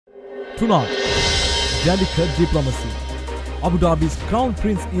tonight. Delicate diplomacy. Abu Dhabi's Crown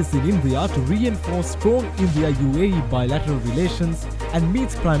Prince is in India to reinforce strong India-UAE bilateral relations and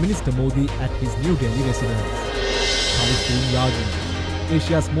meets Prime Minister Modi at his New Delhi residence. Typhoon Yagi.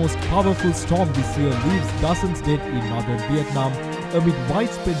 Asia's most powerful storm this year leaves dozens dead in northern Vietnam amid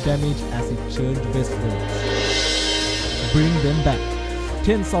widespread damage as it churned westwards. Bring them back.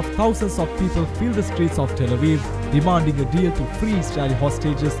 Tens of thousands of people fill the streets of Tel Aviv, demanding a deal to free Israeli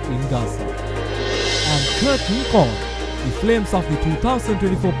hostages in Gaza. And curtain call. The flames of the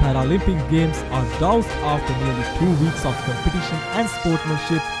 2024 Paralympic Games are doused after nearly 2 weeks of competition and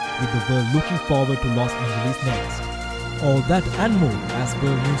sportsmanship, with the world looking forward to Los Angeles next. All that and more as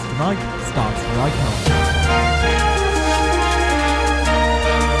World News Tonight starts right now.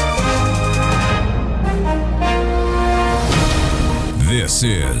 This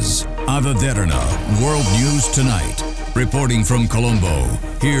is Derana, World News Tonight. Reporting from Colombo,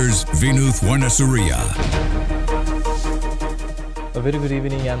 here's Vinuth Warnasuria. A very good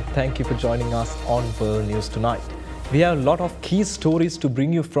evening and thank you for joining us on World News Tonight. We have a lot of key stories to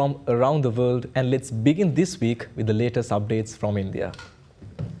bring you from around the world, and let's begin this week with the latest updates from India.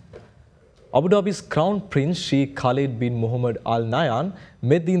 Abu Dhabi's Crown Prince Sheikh Khalid bin Mohammed Al Nahyan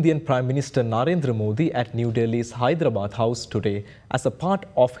met the Indian Prime Minister Narendra Modi at New Delhi's Hyderabad house today as a part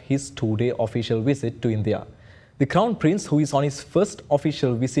of his 2-day official visit to India. The Crown Prince, who is on his first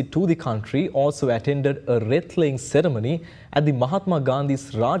official visit to the country, also attended a wreath-laying ceremony at the Mahatma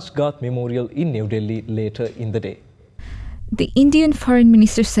Gandhi's Rajghat Memorial in New Delhi later in the day. The Indian Foreign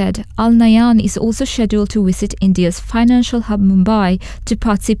Minister said Al Nahyan is also scheduled to visit India's financial hub Mumbai to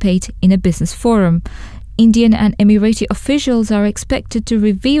participate in a business forum. Indian and Emirati officials are expected to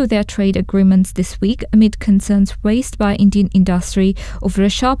review their trade agreements this week amid concerns raised by Indian industry over a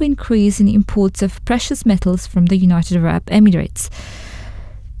sharp increase in imports of precious metals from the United Arab Emirates.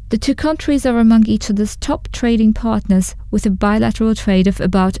 The two countries are among each other's top trading partners, with a bilateral trade of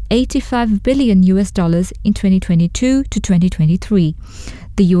about $85 billion in 2022 to 2023.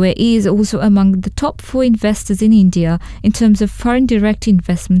 The UAE is also among the top 4 investors in India in terms of foreign direct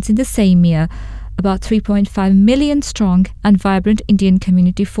investments in the same year. About 3.5 million strong and vibrant Indian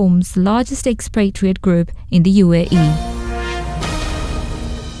community forms the largest expatriate group in the UAE.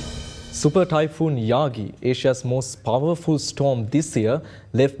 Super Typhoon Yagi, Asia's most powerful storm this year,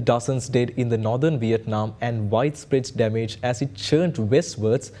 left dozens dead in the northern Vietnam and widespread damage as it churned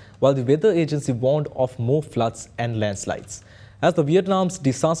westwards, while the weather agency warned of more floods and landslides. As the Vietnam's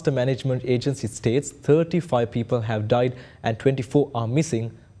Disaster Management Agency states, 35 people have died and 24 are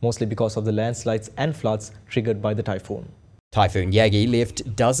missing, mostly because of the landslides and floods triggered by the typhoon. Typhoon Yagi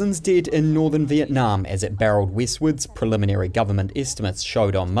left dozens dead in northern Vietnam as it barreled westwards, preliminary government estimates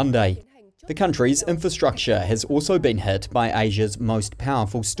showed on Monday. The country's infrastructure has also been hit by Asia's most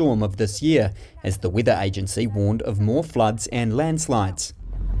powerful storm of this year, as the weather agency warned of more floods and landslides.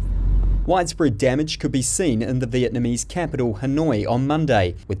 Widespread damage could be seen in the Vietnamese capital Hanoi on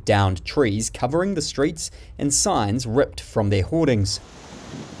Monday, with downed trees covering the streets and signs ripped from their hoardings.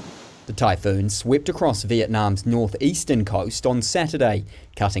 The typhoon swept across Vietnam's northeastern coast on Saturday,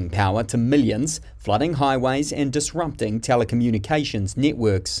 cutting power to millions, flooding highways and disrupting telecommunications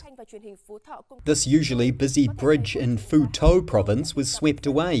networks. This usually busy bridge in Phu Tho province was swept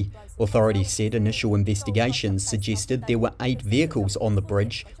away. Authorities said initial investigations suggested there were 8 vehicles on the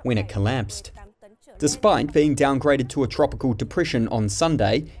bridge when it collapsed. Despite being downgraded to a tropical depression on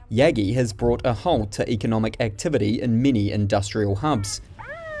Sunday, Yagi has brought a halt to economic activity in many industrial hubs.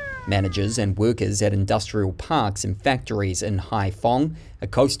 Managers and workers at industrial parks and factories in Hai Phong, a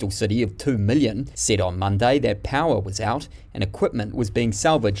coastal city of 2 million, said on Monday that power was out and equipment was being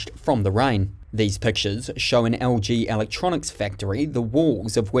salvaged from the rain. These pictures show an LG electronics factory, the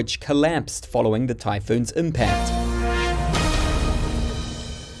walls of which collapsed following the typhoon's impact.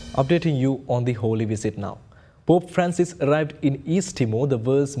 Updating you on the Holy Visit now. Pope Francis arrived in East Timor, the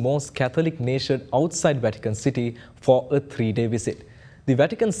world's most Catholic nation outside Vatican City, for a 3-day visit. The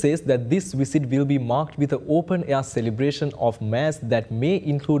Vatican says that this visit will be marked with an open-air celebration of Mass that may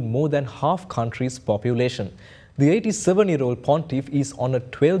include more than half country's population. The 87-year-old pontiff is on a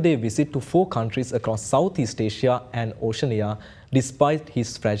 12-day visit to 4 countries across Southeast Asia and Oceania, despite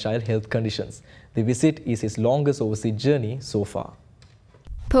his fragile health conditions. The visit is his longest overseas journey so far.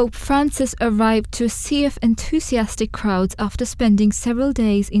 Pope Francis arrived to a sea of enthusiastic crowds after spending several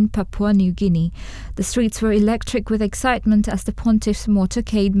days in Papua New Guinea. The streets were electric with excitement as the pontiff's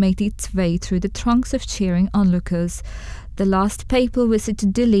motorcade made its way through the throngs of cheering onlookers. The last papal visit to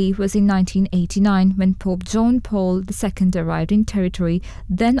Dili was in 1989 when Pope John Paul II arrived in territory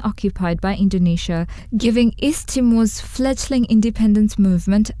then occupied by Indonesia, giving East Timor's fledgling independence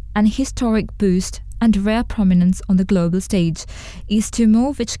movement an historic boost and rare prominence on the global stage. East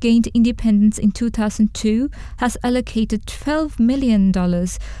Timor, which gained independence in 2002, has allocated $12 million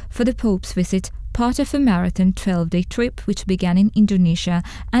for the Pope's visit, part of a marathon 12-day trip which began in Indonesia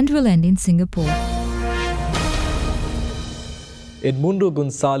and will end in Singapore. Edmundo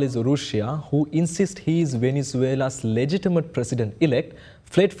González Urrutia, who insists he is Venezuela's legitimate president-elect,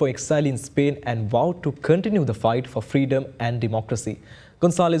 fled for exile in Spain and vowed to continue the fight for freedom and democracy.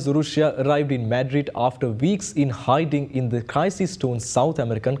 González Urrutia arrived in Madrid after weeks in hiding in the crisis-torn South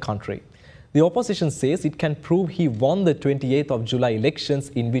American country. The opposition says it can prove he won the 28th of July elections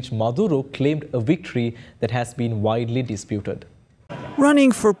in which Maduro claimed a victory that has been widely disputed.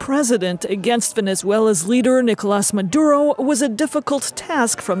 Running for president against Venezuela's leader Nicolás Maduro was a difficult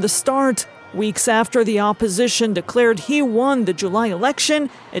task from the start. Weeks after the opposition declared he won the July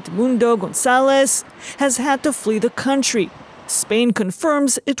election, Edmundo González has had to flee the country. Spain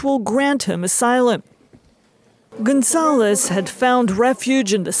confirms it will grant him asylum. González had found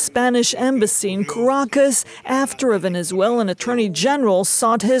refuge in the Spanish embassy in Caracas after a Venezuelan attorney general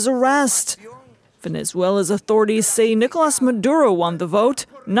sought his arrest. Venezuela's authorities say Nicolás Maduro won the vote,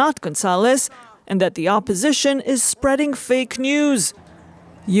 not González, and that the opposition is spreading fake news.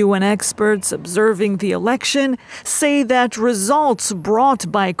 UN experts observing the election say that results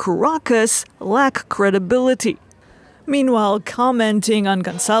brought by Caracas lack credibility. Meanwhile, commenting on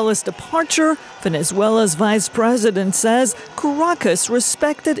González's departure, Venezuela's vice president says Caracas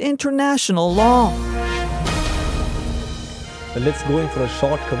respected international law. Let's go in for a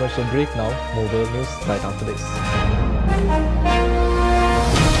short commercial break now. More world news right after this.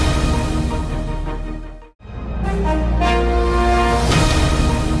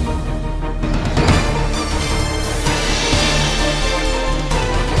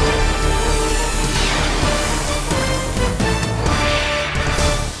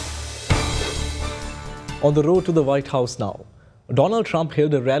 On the road to the White House now. Donald Trump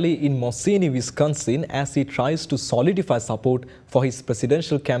held a rally in Mosinee, Wisconsin as he tries to solidify support for his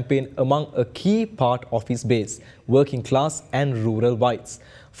presidential campaign among a key part of his base, working class and rural whites.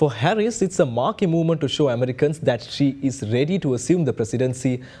 For Harris, it's a marquee movement to show Americans that she is ready to assume the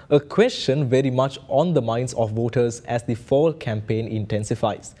presidency, a question very much on the minds of voters as the fall campaign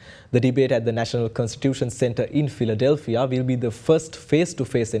intensifies. The debate at the National Constitution Center in Philadelphia will be the first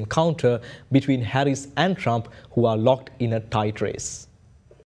face-to-face encounter between Harris and Trump, who are locked in a tight race.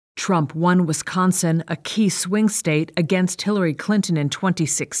 Trump won Wisconsin, a key swing state, against Hillary Clinton in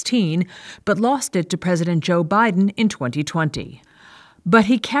 2016, but lost it to President Joe Biden in 2020. But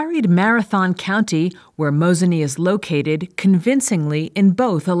he carried Marathon County, where Mosinee is located, convincingly in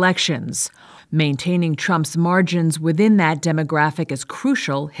both elections. Maintaining Trump's margins within that demographic is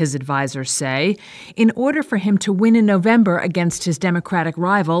crucial, his advisors say, in order for him to win in November against his Democratic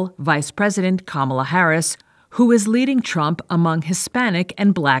rival, Vice President Kamala Harris, who is leading Trump among Hispanic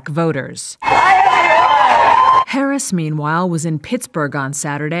and Black voters. Harris, meanwhile, was in Pittsburgh on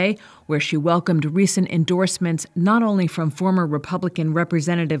Saturday, where she welcomed recent endorsements not only from former Republican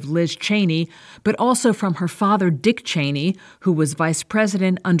Representative Liz Cheney, but also from her father, Dick Cheney, who was vice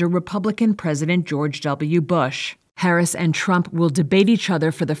president under Republican President George W. Bush. Harris and Trump will debate each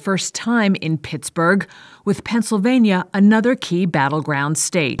other for the first time in Pittsburgh, with Pennsylvania another key battleground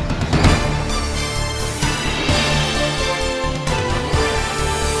state.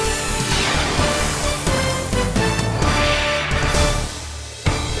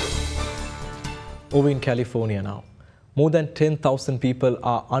 Over in California now. More than 10,000 people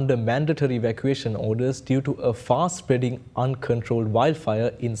are under mandatory evacuation orders due to a fast-spreading, uncontrolled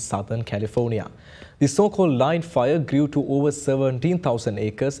wildfire in Southern California. The so-called line fire grew to over 17,000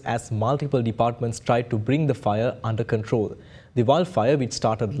 acres as multiple departments tried to bring the fire under control. The wildfire, which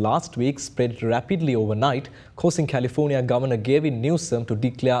started last week, spread rapidly overnight, causing California Governor Gavin Newsom to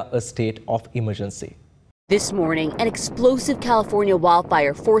declare a state of emergency. This morning, an explosive California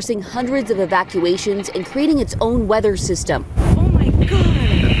wildfire forcing hundreds of evacuations and creating its own weather system. Oh my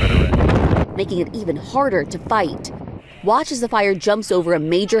God! Making it even harder to fight. Watch as the fire jumps over a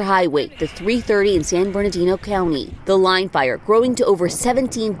major highway, the 330 in San Bernardino County. The line fire growing to over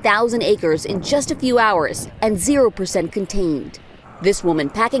 17,000 acres in just a few hours and 0% contained. This woman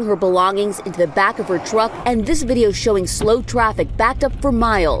packing her belongings into the back of her truck, and this video showing slow traffic backed up for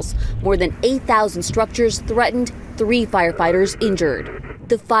miles. More than 8,000 structures threatened, 3 firefighters injured.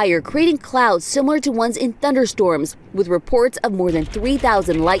 The fire creating clouds similar to ones in thunderstorms, with reports of more than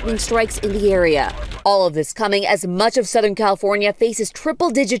 3,000 lightning strikes in the area. All of this coming as much of Southern California faces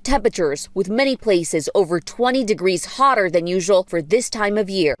triple-digit temperatures, with many places over 20 degrees hotter than usual for this time of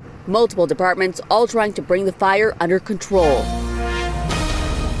year. Multiple departments all trying to bring the fire under control.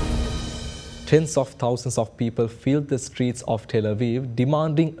 Tens of thousands of people filled the streets of Tel Aviv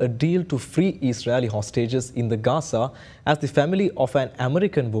demanding a deal to free Israeli hostages in the Gaza as the family of an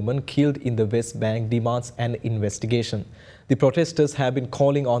American woman killed in the West Bank demands an investigation. The protesters have been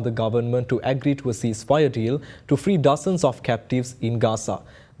calling on the government to agree to a ceasefire deal to free dozens of captives in Gaza.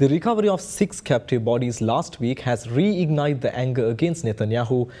 The recovery of 6 captive bodies last week has reignited the anger against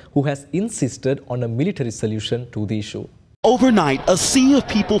Netanyahu, who has insisted on a military solution to the issue. Overnight, a sea of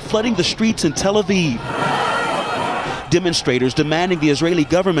people flooding the streets in Tel Aviv. Demonstrators demanding the Israeli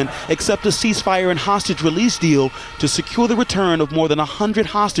government accept a ceasefire and hostage release deal to secure the return of more than 100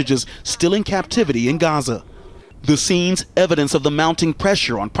 hostages still in captivity in Gaza. The scenes, evidence of the mounting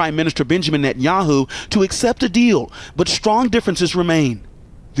pressure on Prime Minister Benjamin Netanyahu to accept a deal, but strong differences remain.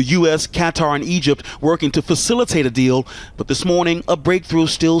 The U.S., Qatar and Egypt working to facilitate a deal, but this morning a breakthrough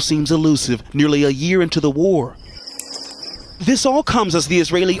still seems elusive nearly a year into the war. This all comes as the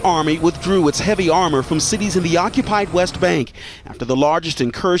Israeli army withdrew its heavy armor from cities in the occupied West Bank after the largest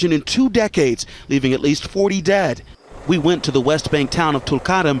incursion in 2 decades, leaving at least 40 dead. We went to the West Bank town of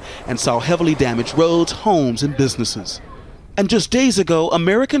Tulkarem and saw heavily damaged roads, homes and businesses. And just days ago,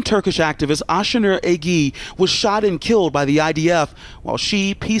 American-Turkish activist Ashanur Agi was shot and killed by the IDF while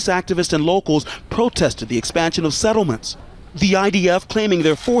she, peace activists and locals protested the expansion of settlements. The IDF claiming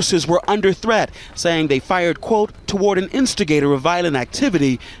their forces were under threat, saying they fired, quote, toward an instigator of violent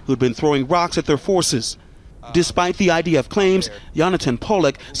activity who'd been throwing rocks at their forces. Despite the IDF claims, Jonathan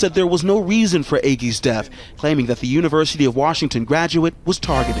Pollock said there was no reason for Agi's death, claiming that the University of Washington graduate was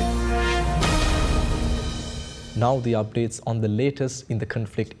targeted. Now the updates on the latest in the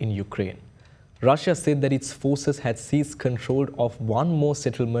conflict in Ukraine. Russia said that its forces had seized control of one more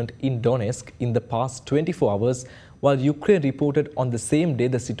settlement in Donetsk in the past 24 hours, while Ukraine reported on the same day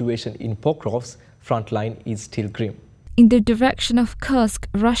the situation in Pokrov's front line is still grim. In the direction of Kursk,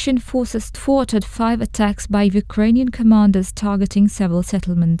 Russian forces thwarted 5 attacks by Ukrainian commanders targeting several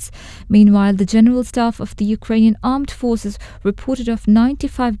settlements. Meanwhile, the General Staff of the Ukrainian Armed Forces reported of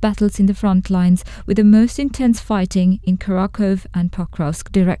 95 battles in the front lines, with the most intense fighting in Kharkov and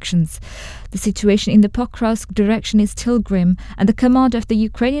Pokrovsk directions. The situation in the Pokrovsk direction is still grim, and the commander of the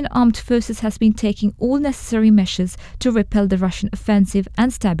Ukrainian Armed Forces has been taking all necessary measures to repel the Russian offensive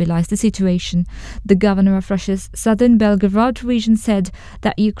and stabilize the situation. The governor of Russia's southern Belgorod region said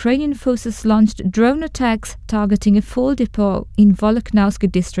that Ukrainian forces launched drone attacks targeting a fuel depot in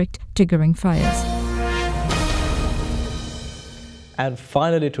Volokhnousk district, triggering fires. And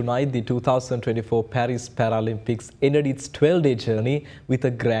finally tonight, the 2024 Paris Paralympics ended its 12-day journey with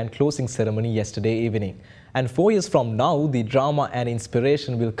a grand closing ceremony yesterday evening. And 4 years from now, the drama and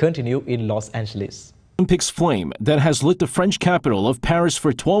inspiration will continue in Los Angeles. Olympics flame that has lit the French capital of Paris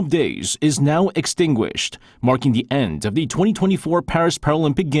for 12 days is now extinguished, marking the end of the 2024 Paris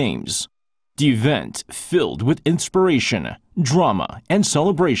Paralympic Games. The event, filled with inspiration, drama, and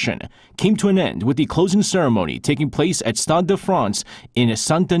celebration, came to an end with the closing ceremony taking place at Stade de France in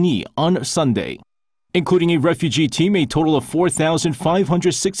Saint-Denis on Sunday. Including a refugee team, a total of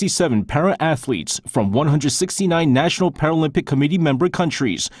 4,567 para-athletes from 169 National Paralympic Committee member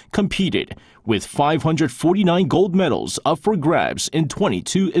countries competed, with 549 gold medals up for grabs in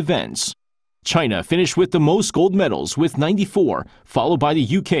 22 events. China finished with the most gold medals with 94, followed by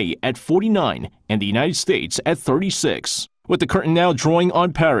the UK at 49 and the United States at 36. With the curtain now drawing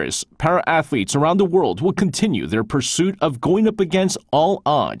on Paris, para-athletes around the world will continue their pursuit of going up against all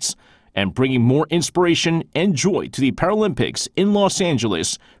odds and bringing more inspiration and joy to the Paralympics in Los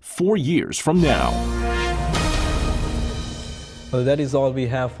Angeles 4 years from now. Well, that is all we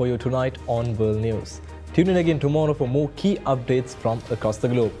have for you tonight on World News. Tune in again tomorrow for more key updates from across the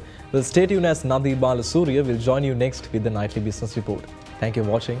globe. Well, stay tuned as Nadi Balasuriya will join you next with the Nightly Business Report. Thank you for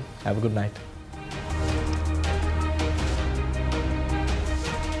watching. Have a good night.